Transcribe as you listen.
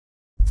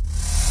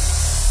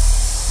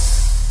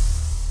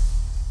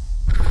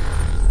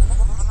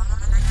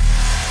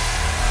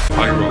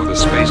the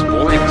Space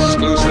Boy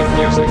exclusive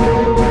music.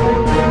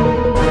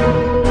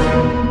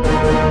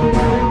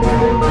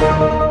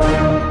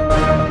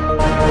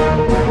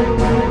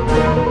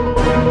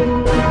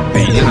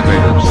 The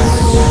Innovators.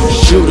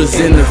 Shooters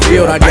in the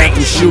field, I got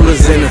them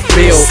shooters in the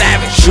field.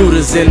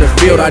 Shooters in the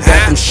field, I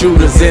got them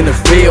shooters in the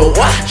field.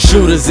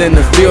 Shooters in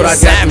the field, I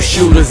got them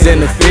shooters in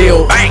the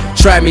field.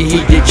 Try me, he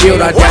get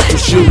killed, I got them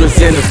shooters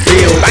in the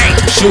field.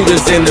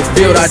 Shooters in the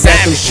field, I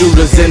got them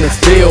shooters in the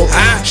field.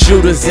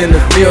 Shooters in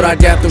the field, I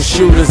got them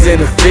shooters in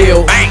the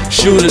field.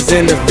 Shooters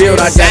in the field,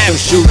 I got them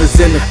shooters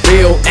in the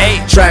field.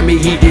 Try me,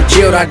 he get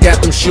killed, I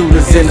got them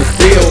shooters in the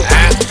field.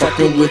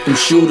 Fucking with them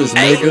shooters,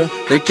 nigga.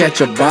 They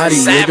catch a body,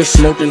 nigga.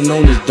 Smoking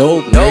on this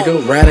dope,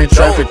 nigga. Riding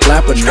traffic,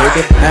 clapper,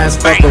 nigga. Ass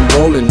fucking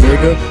rolling,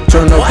 nigga.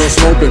 Turn up and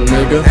smoking,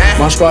 nigga.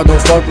 My squad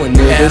don't fuck with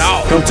niggas.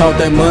 Come talk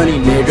that money,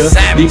 nigga.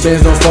 These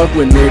bands don't fuck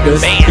with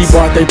niggas. He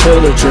bought they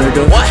pull a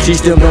trigger. She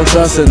still don't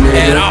trust a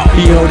nigga.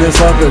 He holding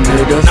fuck a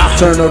nigga.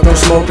 Turn up, don't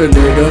smoke a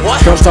nigga.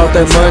 Come talk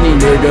that money,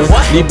 nigga.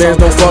 These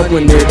bands don't fuck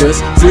with niggas.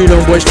 Freedom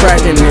boys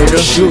cracking,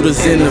 nigga. Shooters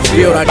in the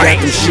field, I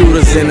got them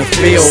shooters in the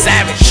field.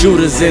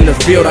 Shooters in the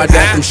field, I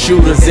got them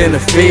shooters in the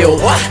field.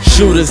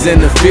 Shooters in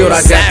the field,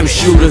 I got them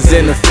shooters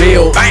in the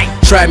field.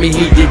 Try me,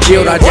 he get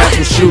killed, I got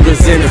them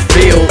shooters in the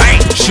field.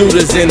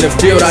 Shooters in the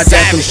field, I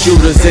got them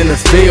shooters in the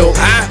field.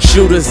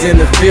 Shooters in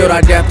the field,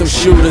 I got them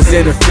shooters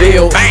in the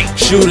field.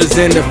 Shooters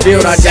in the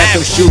field, I got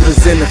them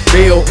shooters in the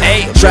field.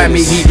 Try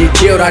me, he get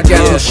killed, I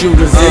got them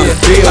shooters in the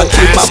field. I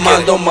keep my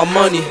mind on my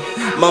money.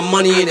 My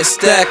money in a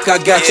stack, I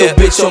got your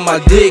bitch on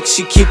my dick.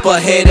 She keep her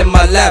head in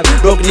my lap.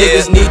 Broke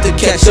niggas need to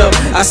catch up.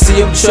 I see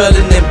them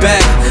trailing in back.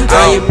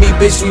 I and me,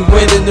 bitch, we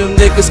winning. Them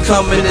niggas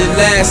coming in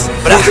last.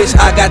 Bitch,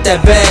 I got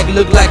that bag.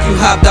 Look like you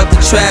hopped out the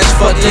trash.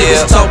 Fuck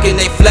niggas talking,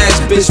 they flash.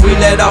 Bitch, we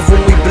let off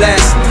when we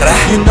blast.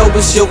 You know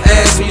it's your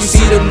ass when you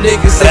see them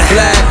niggas in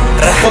black.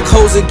 Fuck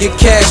hoes and get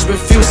cash.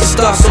 Refuse to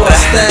stop, so I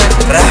stack.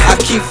 I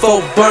keep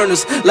 4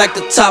 burners like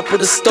the top of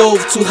the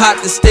stove. Too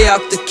hot to stay out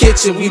the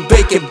kitchen. We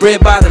baking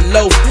bread by the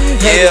loaf.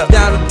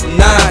 Down to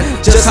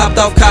 9, just hopped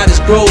off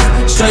Cottage Grove.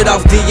 Straight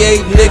off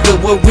D8, nigga,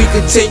 where we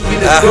continue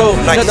to grow.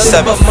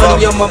 Nothing but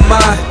money on my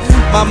mind.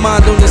 My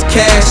mind on this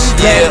cash.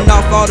 Letting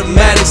off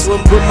automatics with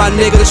my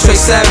nigga Trey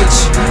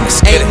Savage.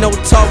 Ain't no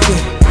talking,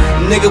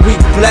 nigga, we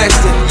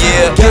blasted.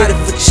 Got it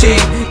for cheap,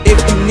 if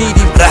you need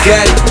it, we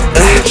got it.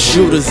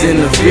 Shooters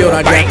in the field,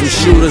 I got them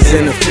shooters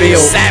in the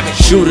field.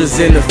 Shooters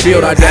in the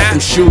field, I got them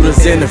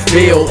shooters in the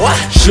field.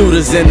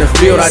 Shooters in the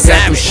field, I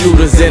got them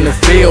shooters in the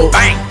field.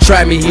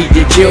 Try me, he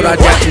get killed, I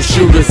got them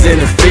shooters in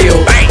the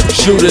field.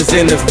 Shooters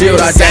in the field,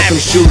 I got them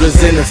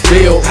shooters in the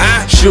field.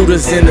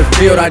 Shooters in the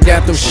field, I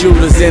got them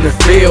shooters in the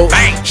field.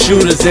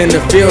 Shooters in the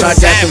field, I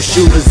got them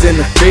shooters in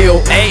the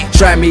field.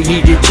 Try me,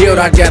 he get killed,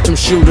 I got them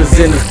shooters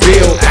in the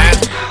field.